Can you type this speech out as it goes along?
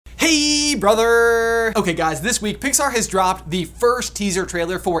Hey, brother! Okay, guys, this week Pixar has dropped the first teaser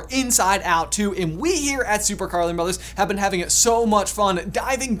trailer for Inside Out 2, and we here at Super Carlin Brothers have been having so much fun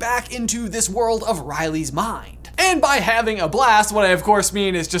diving back into this world of Riley's mind. And by having a blast, what I of course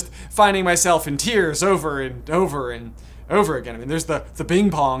mean is just finding myself in tears over and over and over again. I mean, there's the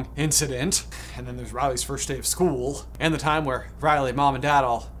ping pong incident, and then there's Riley's first day of school, and the time where Riley, mom, and dad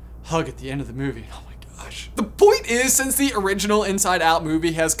all hug at the end of the movie. Oh my gosh. The point is, since the original Inside Out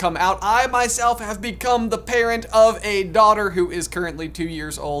movie has come out, I myself have become the parent of a daughter who is currently 2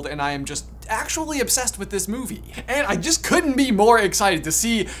 years old, and I am just actually obsessed with this movie. And I just couldn't be more excited to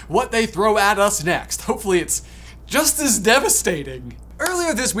see what they throw at us next. Hopefully it's just as devastating.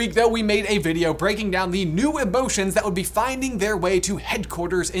 Earlier this week, though, we made a video breaking down the new emotions that would be finding their way to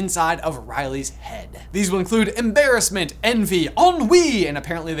headquarters inside of Riley's head. These will include embarrassment, envy, ennui, and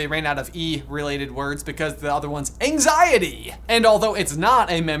apparently they ran out of E-related words because the other one's anxiety. And although it's not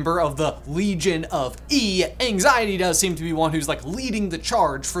a member of the Legion of E, anxiety does seem to be one who's like leading the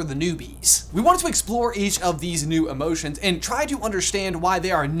charge for the newbies. We wanted to explore each of these new emotions and try to understand why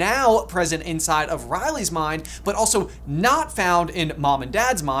they are now present inside of Riley's mind, but also not found in Mom and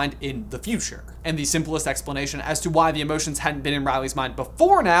Dad's mind in the future. And the simplest explanation as to why the emotions hadn't been in Riley's mind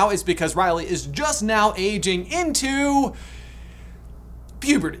before now is because Riley is just now aging into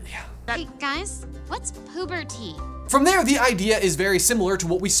puberty. Hey guys, what's puberty? From there, the idea is very similar to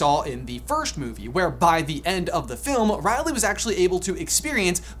what we saw in the first movie, where by the end of the film, Riley was actually able to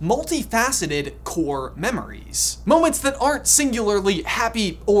experience multifaceted core memories. Moments that aren't singularly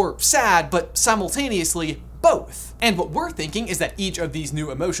happy or sad, but simultaneously both. And what we're thinking is that each of these new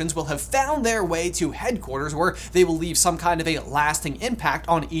emotions will have found their way to headquarters, where they will leave some kind of a lasting impact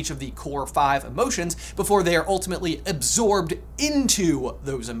on each of the core 5 emotions before they are ultimately absorbed into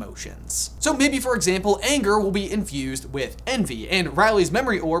those emotions. So maybe, for example, anger will be infused with envy, and Riley's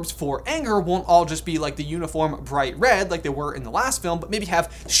memory orbs for anger won't all just be like the uniform bright red like they were in the last film, but maybe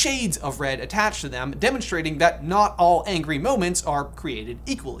have shades of red attached to them, demonstrating that not all angry moments are created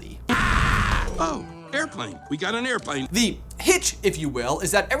equally. Oh. Airplane. We got an airplane. The hitch, if you will,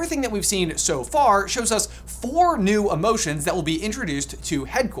 is that everything that we've seen so far shows us 4 new emotions that will be introduced to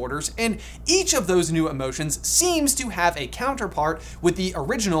headquarters, and each of those new emotions seems to have a counterpart with the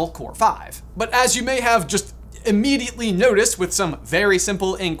original core 5. But as you may have just immediately noticed with some very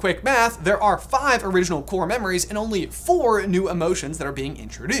simple and quick math, there are 5 original core memories and only 4 new emotions that are being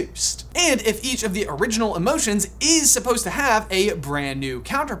introduced. And if each of the original emotions is supposed to have a brand new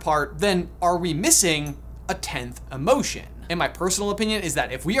counterpart, then are we missing a 10th emotion? And my personal opinion is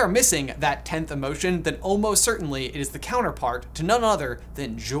that if we are missing that 10th emotion, then almost certainly it is the counterpart to none other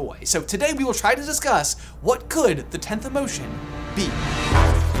than joy. So today we will try to discuss what could the 10th emotion be.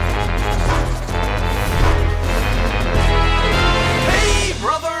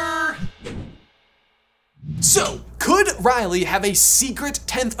 Brother! So, could Riley have a secret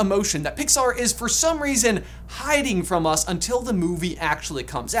 10th emotion that Pixar is for some reason hiding from us until the movie actually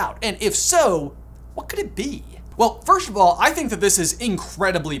comes out? And if so, what could it be? Well, first of all, I think that this is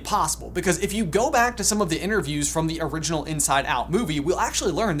incredibly possible, because if you go back to some of the interviews from the original Inside Out movie, we'll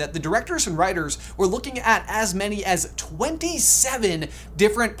actually learn that the directors and writers were looking at as many as 27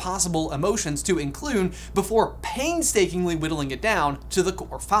 different possible emotions to include before painstakingly whittling it down to the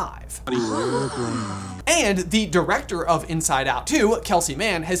core 5. And the director of Inside Out 2, Kelsey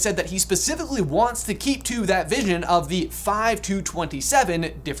Mann, has said that he specifically wants to keep to that vision of the 5 to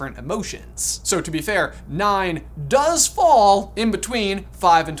 27 different emotions. So to be fair, 9 does fall in between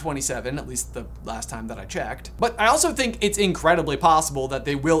 5 and 27, at least the last time that I checked. But I also think it's incredibly possible that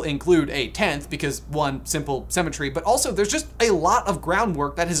they will include a 10th because, one, simple symmetry, but also there's just a lot of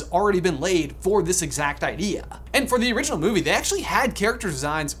groundwork that has already been laid for this exact idea. And for the original movie, they actually had character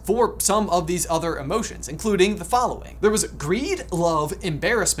designs for some of these other emotions, including the following. There was greed, love,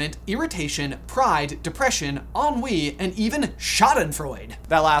 embarrassment, irritation, pride, depression, ennui, and even schadenfreude.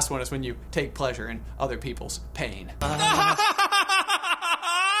 That last one is when you take pleasure in other people's pain.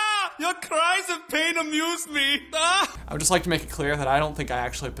 Your cries of pain amuse me. I would just like to make it clear that I don't think I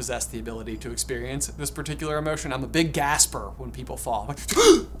actually possess the ability to experience this particular emotion. I'm a big gasper when people fall.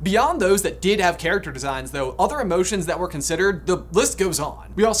 Beyond those that did have character designs, though, other emotions that were considered, the list goes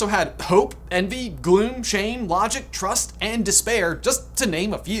on. We also had hope, envy, gloom, shame, logic, trust, and despair, just to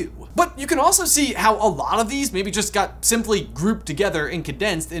name a few. But you can also see how a lot of these maybe just got simply grouped together and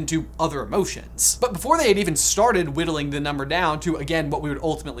condensed into other emotions. But before they had even started whittling the number down to, again, what we would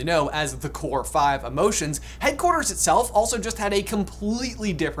ultimately know as the core 5 emotions, Headquarters itself also just had a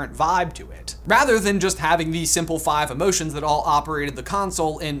completely different vibe to it. Rather than just having these simple 5 emotions that all operated the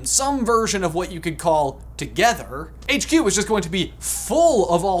console in some version of what you could call together, HQ is just going to be full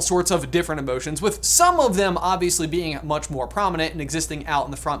of all sorts of different emotions, with some of them obviously being much more prominent and existing out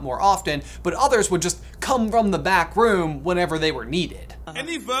in the front more often, but others would just come from the back room whenever they were needed.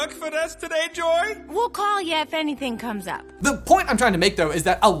 Any work for us today, Joy? We'll call you if anything comes up. The point I'm trying to make, though, is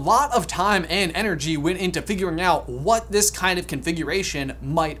that a lot of time and energy went into figuring out what this kind of configuration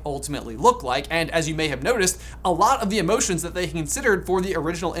might ultimately look like, and as you may have noticed, a lot of the emotions that they considered for the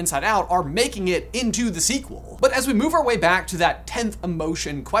original Inside Out are making it into the sequel. But as we move our way back to that 10th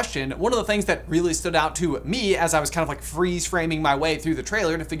emotion question, one of the things that really stood out to me as I was kind of like freeze framing my way through the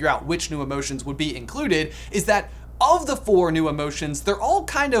trailer to figure out which new emotions would be included is that of the 4 new emotions, they're all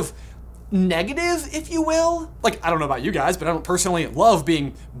kind of negative, if you will. Like, I don't know about you guys, but I don't personally love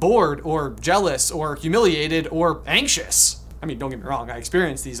being bored or jealous or humiliated or anxious. I mean, don't get me wrong, I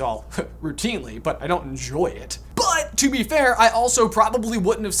experience these all routinely, but I don't enjoy it. But to be fair, I also probably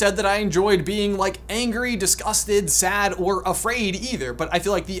wouldn't have said that I enjoyed being like angry, disgusted, sad, or afraid either, but I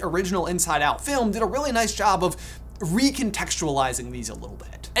feel like the original Inside Out film did a really nice job of recontextualizing these a little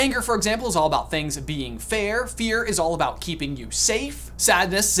bit. Anger, for example, is all about things being fair. Fear is all about keeping you safe.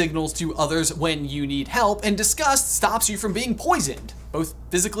 Sadness signals to others when you need help, and disgust stops you from being poisoned, both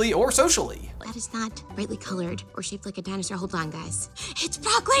physically or socially. That is not brightly colored or shaped like a dinosaur. Hold on, guys. It's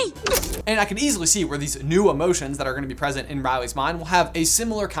broccoli! And I can easily see where these new emotions that are going to be present in Riley's mind will have a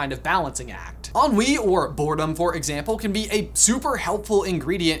similar kind of balancing act. Ennui, or boredom, for example, can be a super helpful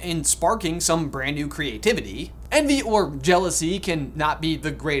ingredient in sparking some brand new creativity. Envy or jealousy can not be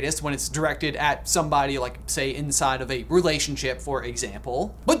the greatest when it's directed at somebody like, say, inside of a relationship, for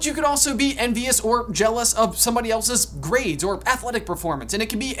example. But you could also be envious or jealous of somebody else's grades or athletic performance, and it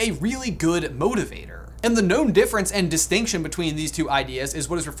can be a really good motivator. And the known difference and distinction between these two ideas is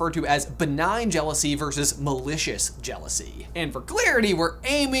what is referred to as benign jealousy versus malicious jealousy. And for clarity, we're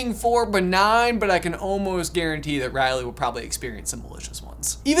aiming for benign, but I can almost guarantee that Riley will probably experience some malicious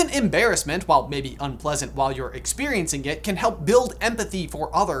ones. Even embarrassment, while maybe unpleasant while you're experiencing it, can help build empathy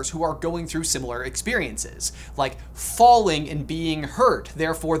for others who are going through similar experiences, like falling and being hurt,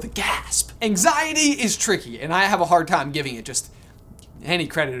 therefore the gasp. Anxiety is tricky, and I have a hard time giving it just any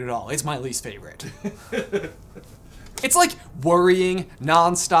credit at all. It's my least favorite. It's like worrying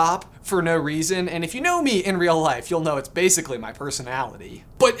nonstop for no reason, and if you know me in real life, you'll know it's basically my personality.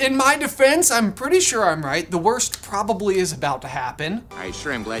 But in my defense, I'm pretty sure I'm right. The worst probably is about to happen. I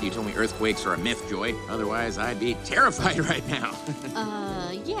sure am glad you told me earthquakes are a myth, Joy. Otherwise, I'd be terrified right now.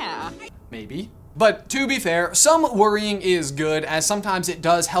 Yeah. Maybe. But to be fair, some worrying is good, as sometimes it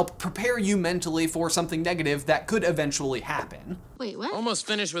does help prepare you mentally for something negative that could eventually happen. Wait, what? Almost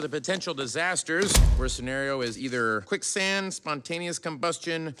finished with the potential disasters. Worst scenario is either quicksand, spontaneous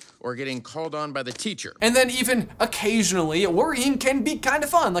combustion, or getting called on by the teacher. And then even occasionally, worrying can be kind of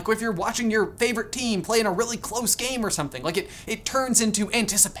fun, like if you're watching your favorite team play in a really close game or something. Like it turns into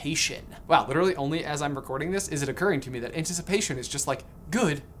anticipation. Wow, literally only as I'm recording this is it occurring to me that anticipation is just like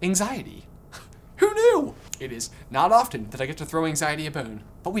good anxiety. Who knew? It is not often that I get to throw anxiety a bone,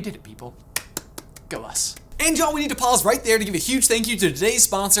 but we did it, people. Go us. And y'all, we need to pause right there to give a huge thank you to today's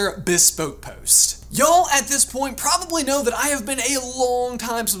sponsor, Bespoke Post. Y'all at this point probably know that I have been a long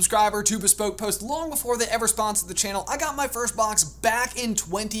time subscriber to Bespoke Post long before they ever sponsored the channel. I got my first box back in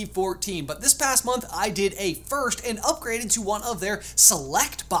 2014, but this past month I did a first and upgraded to one of their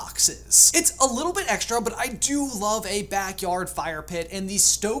select boxes. It's a little bit extra, but I do love a backyard fire pit, and the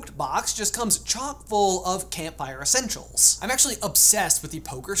stoked box just comes chock full of campfire essentials. I'm actually obsessed with the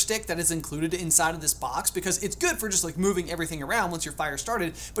poker stick that is included inside of this box because it's good for just like moving everything around once your fire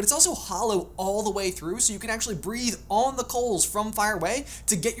started, but it's also hollow all the way through, so you can actually breathe on the coals from fire away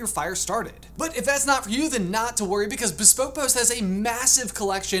to get your fire started. But if that's not for you, then not to worry, because Bespoke Post has a massive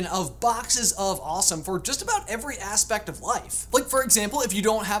collection of boxes of awesome for just about every aspect of life. Like, for example, if you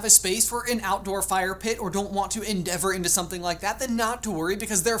don't have a space for an outdoor fire pit or don't want to endeavor into something like that, then not to worry,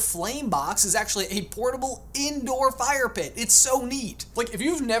 because their flame box is actually a portable indoor fire pit. It's so neat. Like, if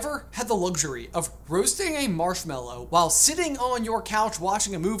you've never had the luxury of roasting a marshmallow while sitting on your couch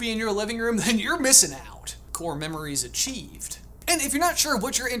watching a movie in your living room, then you're missing out. Core memories achieved. And if you're not sure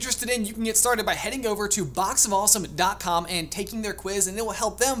what you're interested in, you can get started by heading over to boxofawesome.com and taking their quiz, and it will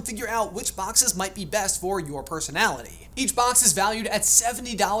help them figure out which boxes might be best for your personality. Each box is valued at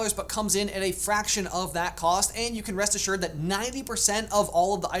 $70 but comes in at a fraction of that cost, and you can rest assured that 90% of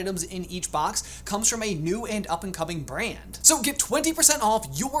all of the items in each box comes from a new and up-and-coming brand. So get 20% off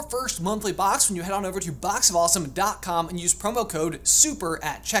your first monthly box when you head on over to boxofawesome.com and use promo code SUPER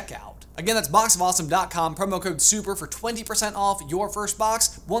at checkout. Again, that's boxofawesome.com, promo code SUPER for 20% off your first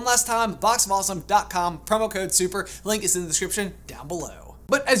box. One last time, boxofawesome.com, promo code SUPER. Link is in the description down below.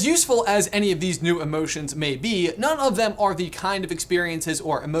 But as useful as any of these new emotions may be, none of them are the kind of experiences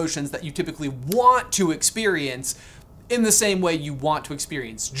or emotions that you typically want to experience in the same way you want to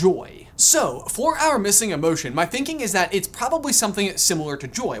experience joy. So, for our missing emotion, my thinking is that it's probably something similar to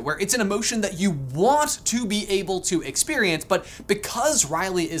joy, where it's an emotion that you want to be able to experience, but because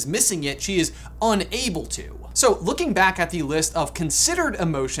Riley is missing it, she is unable to. So, looking back at the list of considered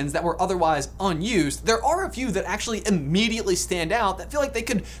emotions that were otherwise unused, there are a few that actually immediately stand out that feel like they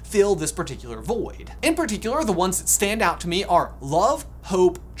could fill this particular void. In particular, the ones that stand out to me are love,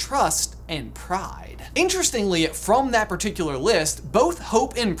 hope, trust, and pride. Interestingly, from that particular list, both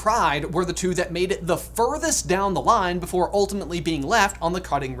hope and pride were the two that made it the furthest down the line before ultimately being left on the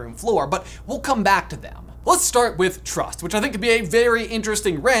cutting room floor, but we'll come back to them. Let's start with trust, which I think could be a very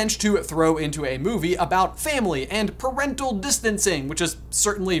interesting wrench to throw into a movie about family and parental distancing, which is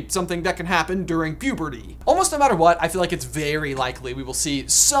certainly something that can happen during puberty. Almost no matter what, I feel like it's very likely we will see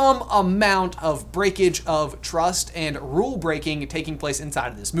some amount of breakage of trust and rule breaking taking place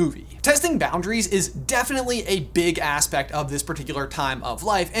inside of this movie. Testing boundaries is definitely a big aspect of this particular time of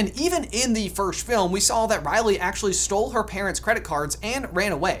life, and even in the first film, we saw that Riley actually stole her parents' credit cards and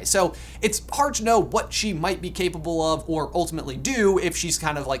ran away, so it's hard to know what she might be capable of or ultimately do if she's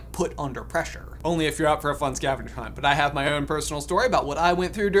kind of like put under pressure. Only if you're up for a fun scavenger hunt, but I have my own personal story about what I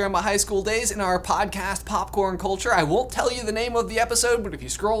went through during my high school days in our podcast Popcorn Culture. I won't tell you the name of the episode, but if you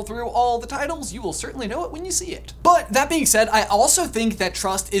scroll through all the titles, you will certainly know it when you see it. But that being said, I also think that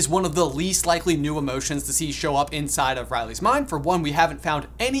trust is one of the least likely new emotions to see show up inside of Riley's mind. For one, we haven't found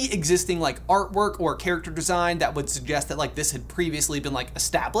any existing like artwork or character design that would suggest that like this had previously been like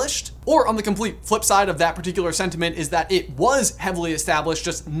established. Or on the complete flip side of that particular sentiment is that it was heavily established,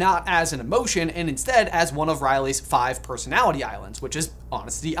 just not as an emotion, and instead as one of Riley's 5 personality islands, which is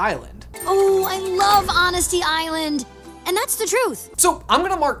Honesty Island. Oh, I love Honesty Island. And that's the truth. So I'm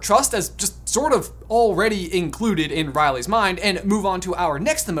gonna mark trust as just sort of already included in Riley's mind and move on to our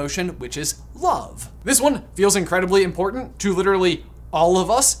next emotion, which is love. This one feels incredibly important to literally all of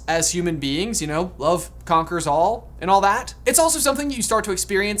us as human beings, you know, love conquers all and all that. It's also something you start to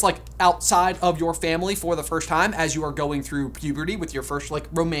experience like outside of your family for the first time as you are going through puberty with your first like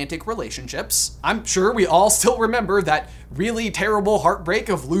romantic relationships. I'm sure we all still remember that really terrible heartbreak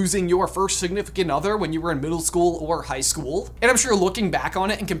of losing your first significant other when you were in middle school or high school. And I'm sure looking back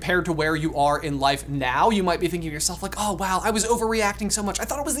on it and compared to where you are in life now, you might be thinking to yourself like, oh wow, I was overreacting so much. I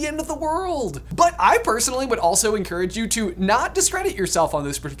thought it was the end of the world. But I personally would also encourage you to not discredit yourself on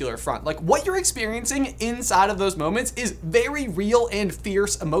this particular front. Like what you're experiencing inside of those moments is very real and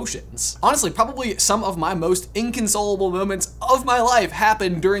fierce emotions. Honestly, probably some of my most inconsolable moments of my life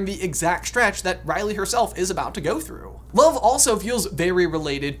happened during the exact stretch that Riley herself is about to go through. Love also feels very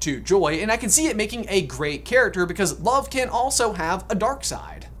related to joy, and I can see it making a great character because love can also have a dark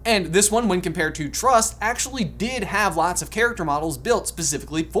side. And this one, when compared to trust, actually did have lots of character models built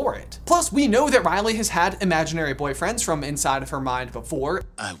specifically for it. Plus, we know that Riley has had imaginary boyfriends from inside of her mind before.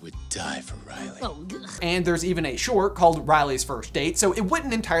 I would die for Riley. Oh, ugh. And there's even a short called Riley's First Date, so it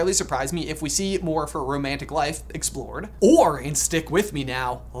wouldn't entirely surprise me if we see more of her romantic life explored. Or, and stick with me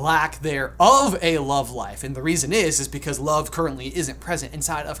now, lack thereof a love life. And the reason is because love currently isn't present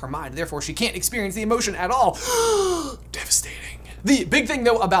inside of her mind, therefore she can't experience the emotion at all. Devastating. The big thing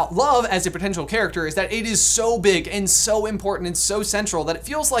though about love as a potential character is that it is so big and so important and so central that it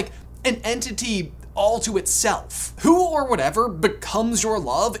feels like an entity all to itself. Who or whatever becomes your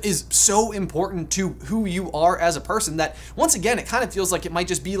love is so important to who you are as a person that once again it kind of feels like it might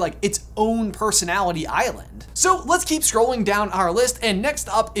just be like its own personality island. So let's keep scrolling down our list, and next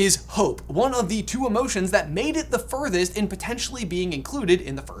up is hope, one of the 2 emotions that made it the furthest in potentially being included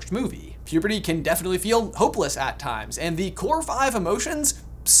in the first movie. Puberty can definitely feel hopeless at times, and the core 5 emotions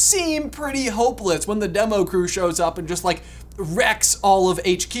seem pretty hopeless when the demo crew shows up and just like wrecks all of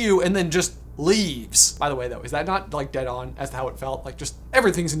HQ and then just leaves. By the way though, is that not like dead on as to how it felt? Like just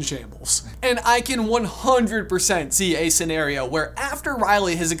everything's in shambles. And I can 100% see a scenario where after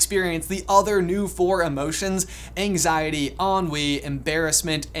Riley has experienced the other new 4 emotions, anxiety, ennui,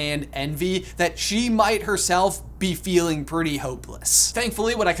 embarrassment, and envy, that she might herself be feeling pretty hopeless.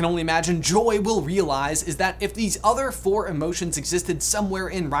 Thankfully, what I can only imagine Joy will realize is that if these other 4 emotions existed somewhere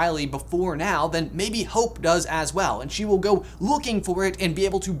in Riley before now, then maybe hope does as well, and she will go looking for it and be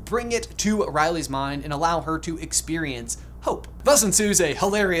able to bring it to Riley's mind and allow her to experience hope. Thus ensues a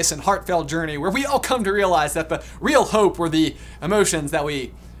hilarious and heartfelt journey where we all come to realize that the real hope were the emotions that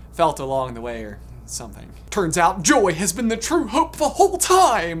we felt along the way or something. Turns out joy has been the true hope the whole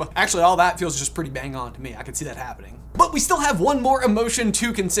time. Actually, all that feels just pretty bang on to me. I can see that happening. But we still have one more emotion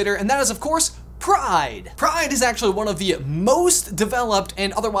to consider, and that is, of course, Pride. Pride is actually one of the most developed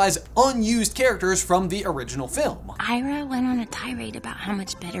and otherwise unused characters from the original film. Ira went on a tirade about how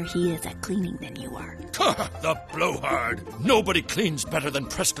much better he is at cleaning than you are. The blowhard. Nobody cleans better than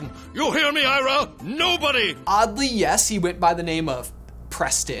Preston. You hear me, Ira? Nobody! Oddly, yes, he went by the name of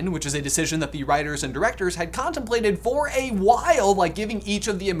Preston, which is a decision that the writers and directors had contemplated for a while, like giving each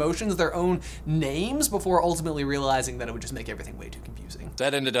of the emotions their own names before ultimately realizing that it would just make everything way too confusing.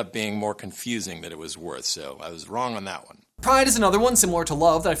 That ended up being more confusing than it was worth, so I was wrong on that one. Pride is another one similar to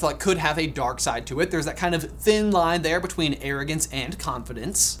love that I feel like could have a dark side to it. There's that kind of thin line there between arrogance and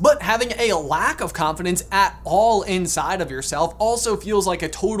confidence. But having a lack of confidence at all inside of yourself also feels like a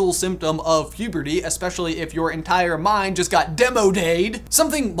total symptom of puberty, especially if your entire mind just got demo-dayed.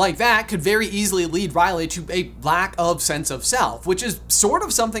 Something like that could very easily lead Riley to a lack of sense of self, which is sort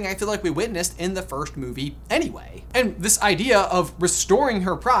of something I feel like we witnessed in the first movie anyway. And this idea of restoring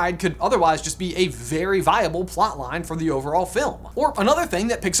her pride could otherwise just be a very viable plotline for the overall film. Or another thing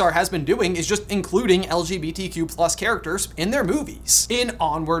that Pixar has been doing is just including LGBTQ+ characters in their movies. In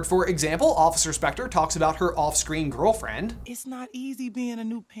Onward, for example, Officer Spectre talks about her off-screen girlfriend. It's not easy being a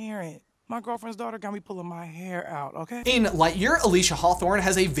new parent. My girlfriend's daughter got me pulling my hair out, okay? In Lightyear, Alicia Hawthorne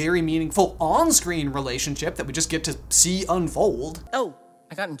has a very meaningful on-screen relationship that we just get to see unfold. Oh,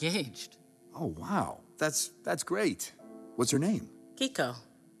 I got engaged. Oh, wow. That's great. What's her name? Kiko.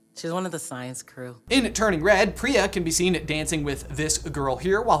 She's one of the science crew. In Turning Red, Priya can be seen dancing with this girl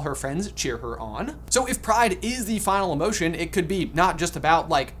here while her friends cheer her on. So if pride is the final emotion, it could be not just about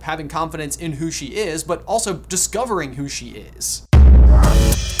like having confidence in who she is, but also discovering who she is.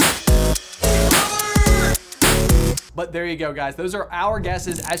 But there you go, guys. Those are our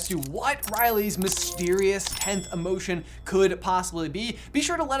guesses as to what Riley's mysterious 10th emotion could possibly be. Be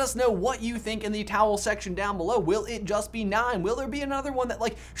sure to let us know what you think in the towel section down below. Will it just be 9? Will there be another one that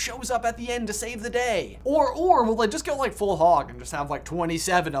like shows up at the end to save the day? Or will they just go like full hog and just have like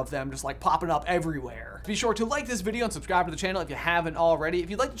 27 of them just like popping up everywhere? Be sure to like this video and subscribe to the channel if you haven't already. If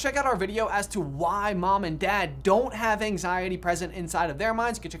you'd like to check out our video as to why mom and dad don't have anxiety present inside of their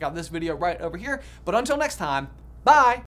minds, you can check out this video right over here. But until next time, bye.